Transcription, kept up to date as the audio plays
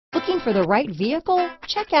Looking for the right vehicle?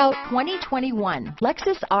 Check out 2021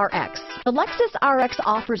 Lexus RX. The Lexus RX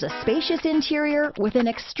offers a spacious interior with an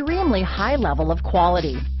extremely high level of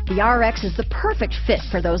quality. The RX is the perfect fit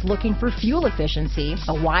for those looking for fuel efficiency,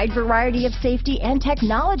 a wide variety of safety and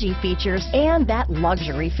technology features, and that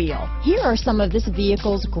luxury feel. Here are some of this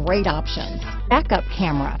vehicle's great options: backup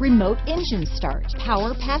camera, remote engine start,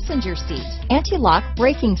 power passenger seat, anti-lock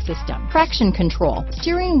braking system, traction control,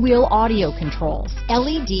 steering wheel audio controls,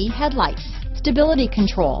 LED headlights, stability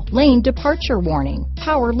control, lane departure warning,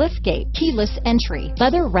 power liftgate, keyless entry,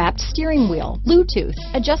 leather-wrapped steering wheel, Bluetooth,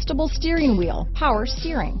 adjustable steering wheel, power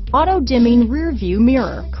steering, auto-dimming rear view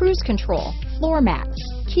mirror, cruise control, floor mats,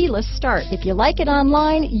 keyless start. If you like it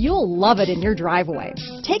online, you'll love it in your driveway.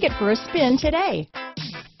 Take it for a spin today.